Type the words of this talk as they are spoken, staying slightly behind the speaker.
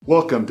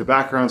Welcome to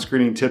Background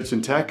Screening Tips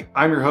in Tech.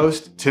 I'm your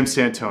host, Tim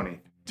Santoni.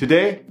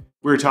 Today,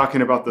 we're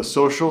talking about the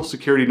Social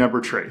Security number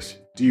trace.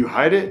 Do you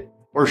hide it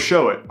or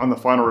show it on the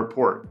final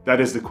report? That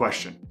is the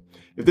question.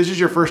 If this is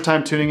your first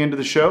time tuning into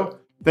the show,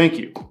 thank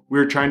you.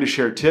 We're trying to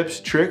share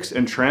tips, tricks,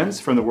 and trends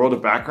from the world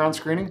of background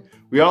screening.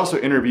 We also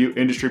interview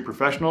industry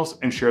professionals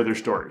and share their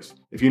stories.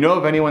 If you know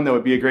of anyone that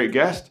would be a great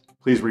guest,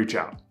 please reach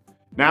out.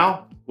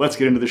 Now, let's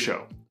get into the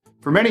show.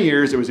 For many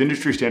years, it was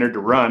industry standard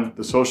to run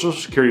the Social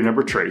Security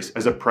number trace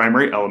as a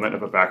primary element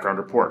of a background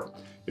report.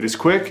 It is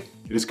quick,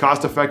 it is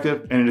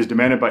cost-effective, and it is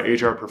demanded by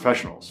HR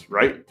professionals,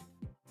 right?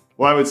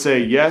 Well, I would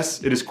say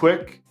yes, it is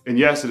quick, and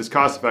yes, it is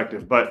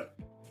cost-effective, but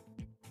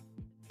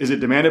is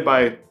it demanded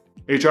by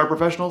HR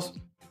professionals?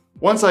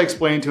 Once I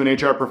explained to an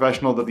HR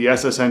professional that the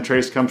SSN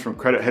trace comes from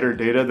credit header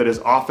data that is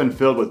often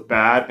filled with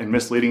bad and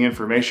misleading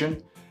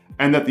information,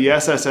 and that the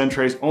SSN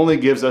trace only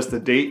gives us the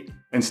date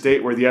and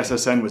state where the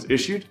SSN was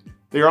issued,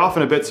 they are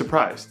often a bit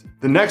surprised.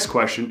 The next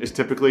question is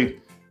typically,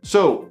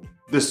 so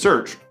the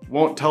search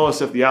won't tell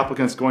us if the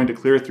applicant's going to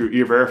clear through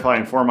E-Verify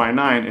and Form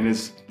I-9 and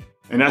is,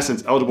 in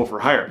essence, eligible for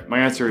hire. My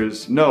answer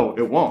is no,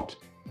 it won't.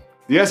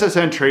 The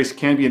SSN trace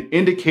can be an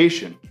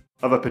indication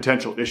of a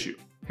potential issue.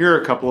 Here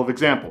are a couple of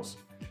examples.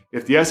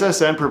 If the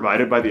SSN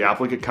provided by the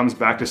applicant comes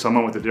back to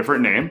someone with a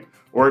different name,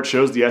 or it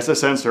shows the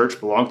SSN search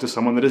belongs to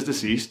someone that is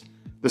deceased,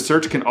 the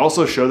search can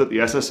also show that the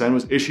SSN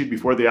was issued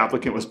before the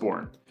applicant was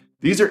born.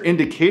 These are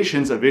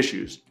indications of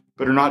issues,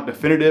 but are not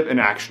definitive and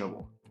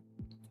actionable.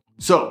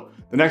 So,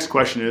 the next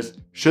question is,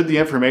 should the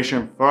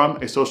information from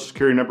a Social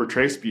Security number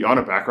trace be on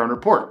a background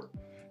report?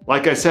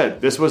 Like I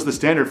said, this was the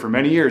standard for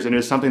many years and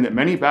is something that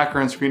many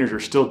background screeners are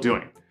still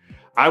doing.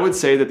 I would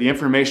say that the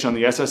information on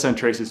the SSN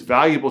trace is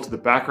valuable to the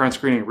background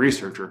screening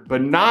researcher,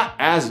 but not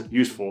as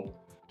useful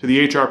to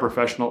the HR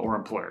professional or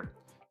employer.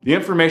 The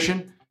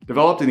information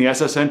developed in the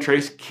SSN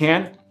trace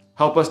can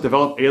help us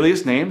develop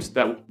alias names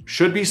that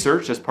should be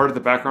searched as part of the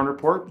background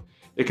report.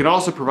 It can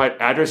also provide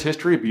address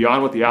history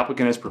beyond what the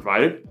applicant has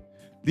provided.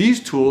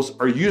 These tools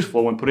are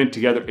useful when putting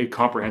together a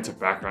comprehensive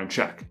background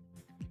check.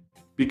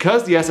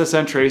 Because the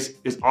SSN trace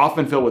is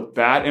often filled with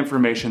bad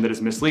information that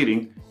is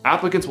misleading,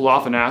 applicants will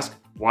often ask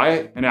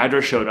why an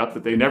address showed up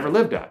that they never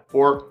lived at,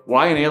 or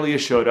why an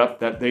alias showed up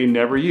that they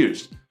never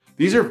used.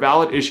 These are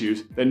valid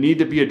issues that need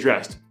to be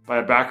addressed by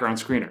a background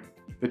screener.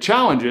 The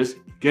challenge is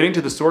getting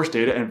to the source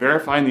data and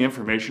verifying the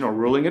information or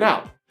ruling it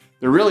out.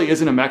 There really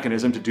isn't a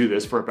mechanism to do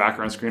this for a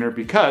background screener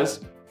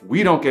because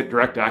we don't get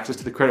direct access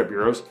to the credit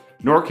bureaus,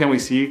 nor can we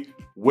see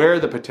where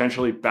the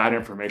potentially bad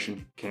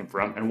information came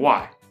from and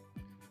why.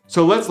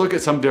 So let's look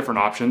at some different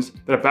options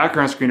that a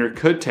background screener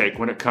could take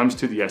when it comes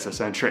to the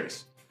SSN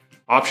trace.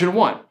 Option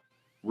 1,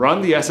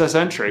 run the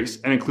SSN trace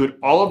and include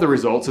all of the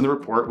results in the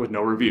report with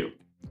no review.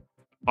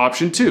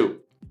 Option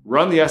 2,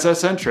 run the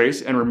SSN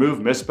trace and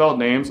remove misspelled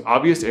names,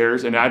 obvious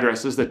errors, and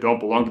addresses that don't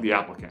belong to the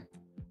applicant.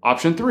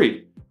 Option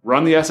 3,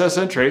 run the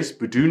SSN trace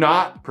but do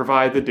not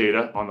provide the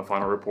data on the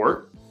final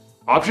report.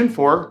 Option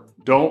 4,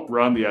 don't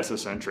run the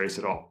SSN trace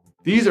at all.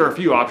 These are a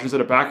few options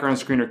that a background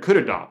screener could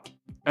adopt,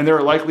 and there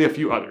are likely a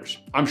few others.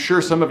 I'm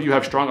sure some of you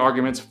have strong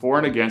arguments for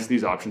and against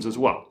these options as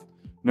well.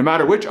 No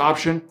matter which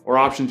option or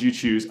options you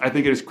choose, I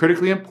think it is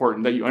critically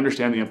important that you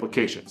understand the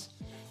implications.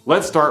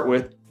 Let's start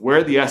with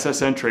where the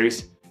SSN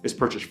trace is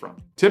purchased from.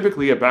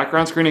 Typically, a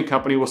background screening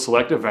company will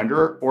select a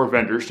vendor or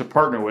vendors to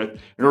partner with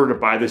in order to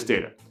buy this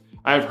data.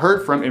 I have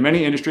heard from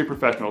many industry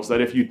professionals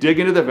that if you dig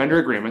into the vendor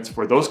agreements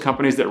for those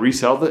companies that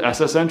resell the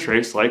SSN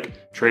trace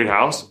like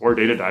TradeHouse or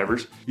Data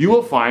Divers, you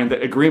will find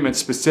that agreements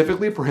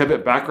specifically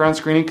prohibit background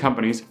screening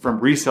companies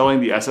from reselling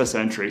the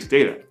SSN trace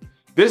data.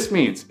 This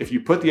means if you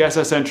put the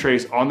SSN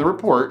trace on the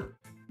report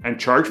and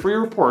charge for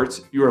your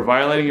reports, you are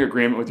violating your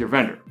agreement with your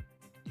vendor.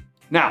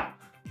 Now,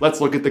 let's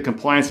look at the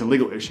compliance and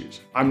legal issues.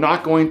 I'm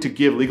not going to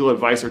give legal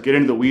advice or get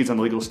into the weeds on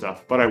the legal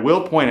stuff, but I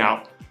will point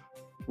out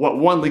what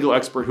one legal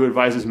expert who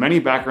advises many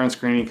background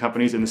screening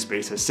companies in the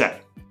space has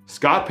said.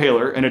 Scott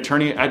Paler, an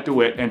attorney at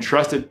DeWitt and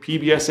trusted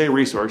PBSA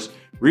resource,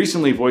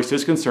 recently voiced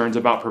his concerns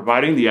about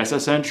providing the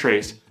SSN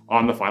trace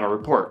on the final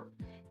report.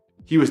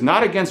 He was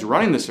not against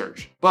running the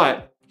search,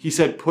 but he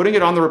said putting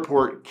it on the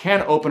report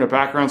can open a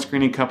background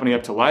screening company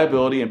up to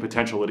liability and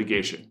potential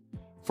litigation.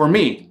 For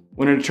me,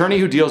 when an attorney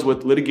who deals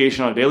with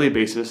litigation on a daily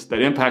basis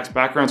that impacts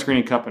background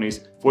screening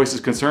companies voices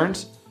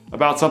concerns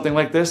about something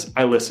like this,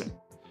 I listen.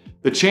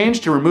 The change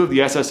to remove the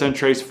SSN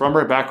trace from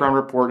our background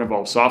report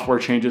involves software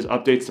changes,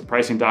 updates to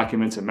pricing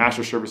documents, and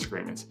master service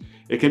agreements.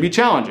 It can be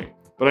challenging,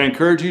 but I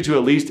encourage you to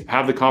at least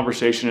have the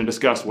conversation and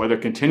discuss whether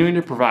continuing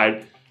to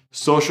provide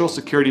Social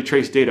Security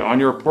trace data on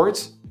your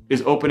reports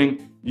is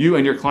opening you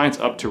and your clients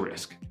up to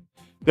risk.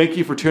 Thank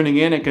you for tuning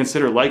in and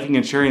consider liking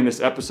and sharing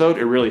this episode.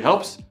 It really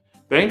helps.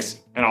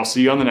 Thanks, and I'll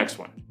see you on the next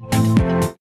one.